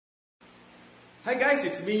Hi guys,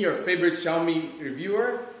 it's me, your favorite Xiaomi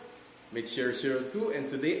reviewer, Mix002, and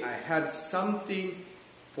today I have something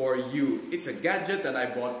for you. It's a gadget that I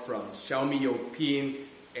bought from Xiaomi Youpin,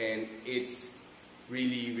 and it's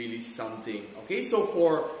really something. Okay, so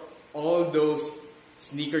for all those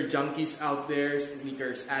sneaker junkies out there,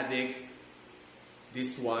 sneakers addict,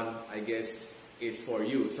 this one I guess is for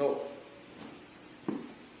you. So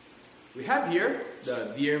we have here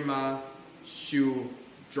the Deerma shoe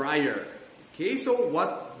dryer. Okay, so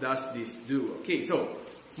what does this do? Okay, so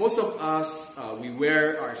most of us, we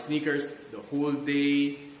wear our sneakers the whole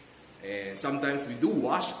day, and sometimes we do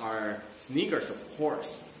wash our sneakers, of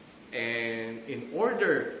course. And in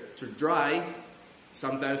order to dry,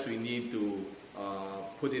 sometimes we need to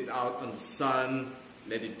put it out on the sun,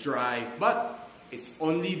 let it dry, but it's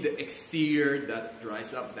only the exterior that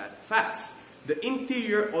dries up that fast. The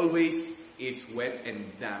interior always is wet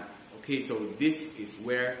and damp. Okay, so this is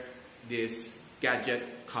where this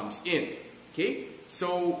gadget comes in. Okay,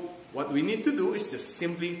 so what we need to do is just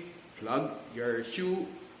simply plug your shoe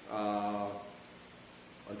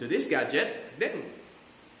onto this gadget, then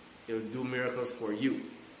it'll do miracles for you.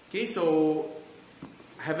 Okay, so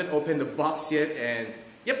I haven't opened the box yet, and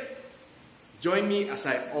yep, join me as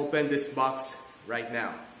I open this box right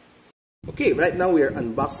now. Okay, right now we are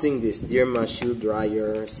unboxing this Deerma shoe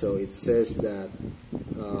dryer. So it says that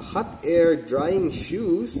hot air drying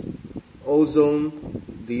shoes, ozone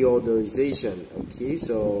deodorization. Okay,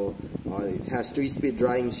 so it has 3-speed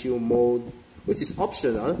drying shoe mode, which is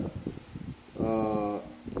optional.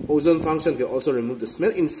 Ozone function can also remove the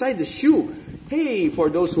smell inside the shoe. Hey,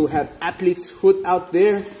 for those who have athlete's foot out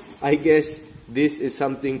there, I guess this is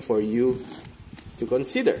something for you to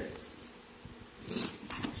consider.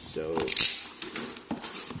 So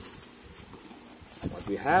what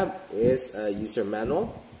we have is a user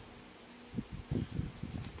manual,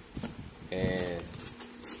 and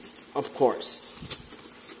of course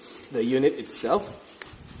the unit itself.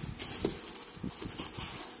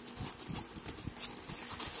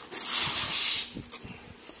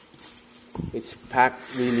 It's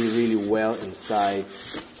packed really well inside,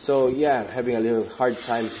 so yeah, I'm having a little hard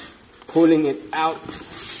time pulling it out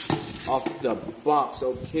of the box.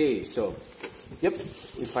 Okay, so yep,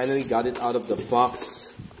 we finally got it out of the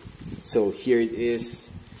box. So here it is.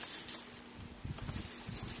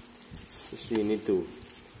 Just really need to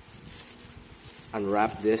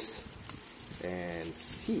unwrap this and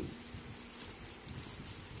see.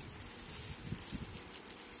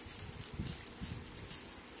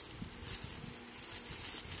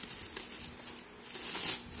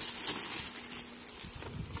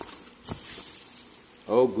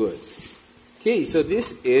 Oh, good. Okay, so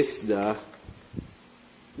this is the...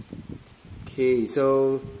 Okay,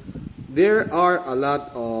 so there are a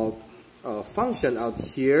lot of function out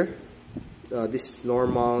here. This is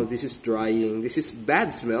normal, this is drying, this is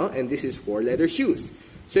bad smell, and this is for leather shoes.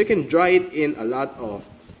 So you can dry it in a lot of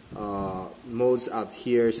modes out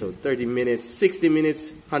here. So 30 minutes, 60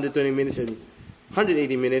 minutes, 120 minutes, and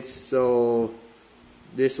 180 minutes. So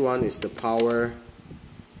this one is the power,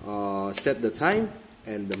 set the time,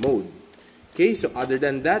 and the mode. Okay, so other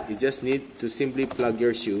than that, you just need to simply plug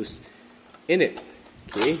your shoes in it.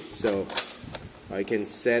 Okay, so I can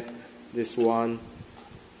set this one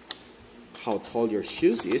how tall your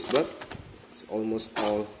shoes is, but it's almost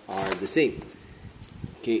all are the same.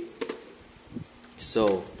 Okay,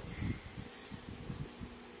 so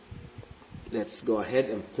let's go ahead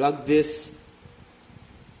and plug this.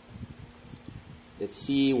 Let's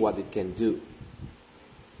see what it can do.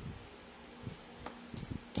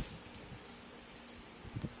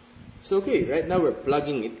 So okay, right now we're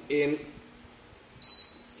plugging it in.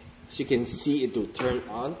 As you can see, it will turn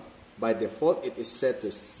on. By default, it is set to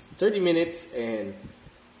 30 minutes and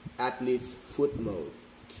athlete's foot mode.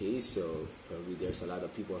 Okay, so probably there's a lot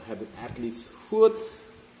of people having athlete's foot,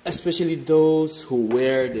 especially those who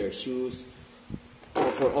wear their shoes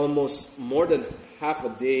for almost more than half a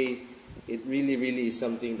day. It really is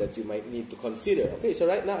something that you might need to consider. Okay, so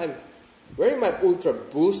right now I'm wearing my Ultra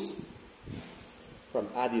Boost from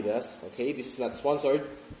Adidas. Okay, this is not sponsored,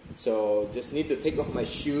 so just need to take off my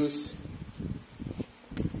shoes.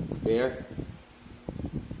 There,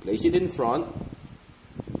 place it in front,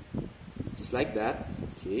 just like that.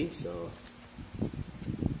 Okay, so,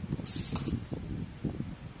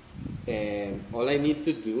 and all I need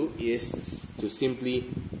to do is to simply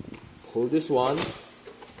pull this one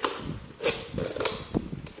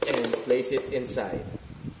and place it inside.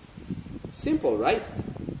 Simple, right?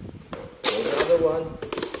 Pull the other one,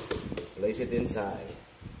 place it inside.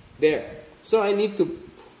 There. So I need to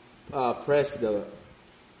press the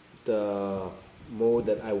mode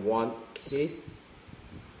that I want Okay,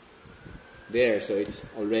 there, so it's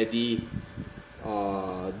already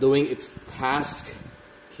doing its task.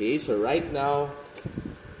 Okay, so right now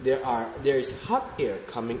there is hot air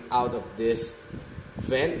coming out of this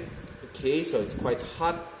vent. Okay, so it's quite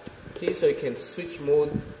hot. Okay, so you can switch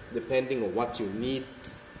mode depending on what you need.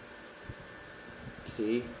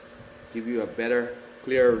 Okay, give you a better,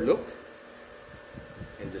 clearer look,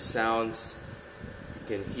 and the sounds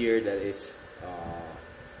you can hear that it's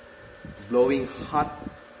blowing hot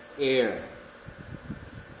air.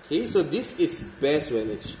 Okay, so this is best when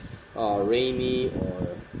it's rainy,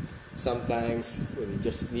 or sometimes when you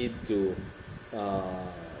just need to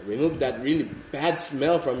remove that really bad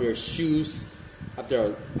smell from your shoes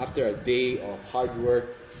after a day of hard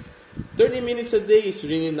work. 30 minutes a day is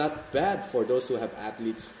really not bad for those who have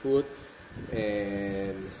athlete's foot,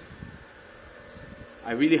 and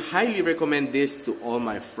I really highly recommend this to all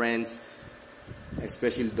my friends,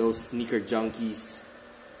 especially those sneaker junkies.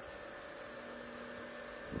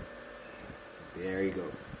 There you go.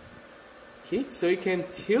 Okay, so you can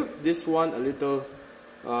tilt this one a little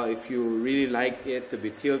if you really like it to be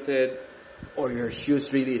tilted, or your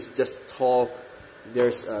shoes really is just tall.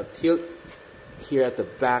 There's a tilt here at the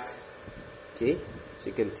back. Okay, so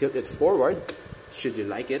you can tilt it forward should you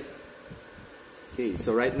like it. Okay,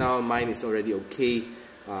 so right now mine is already okay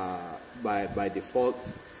by default.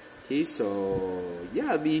 Okay, so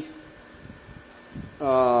yeah,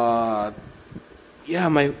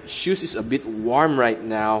 my shoes is a bit warm right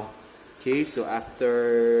now. Okay, so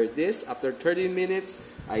after 30 minutes,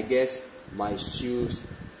 I guess my shoes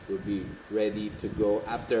will be ready to go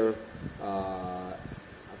after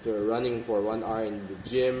running for 1 hour in the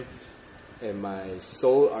gym, and my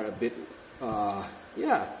soles are a bit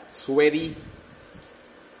sweaty.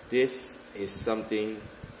 This is something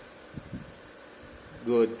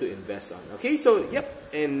good to invest on. Okay, so yep,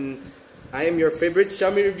 and I am your favorite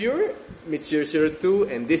Xiaomi reviewer,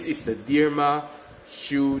 Mitch002, and this is the Deerma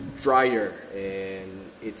shoe dryer,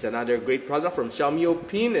 and it's another great product from Xiaomi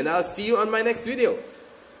Youpin, and I'll see you on my next video.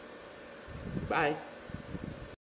 Bye.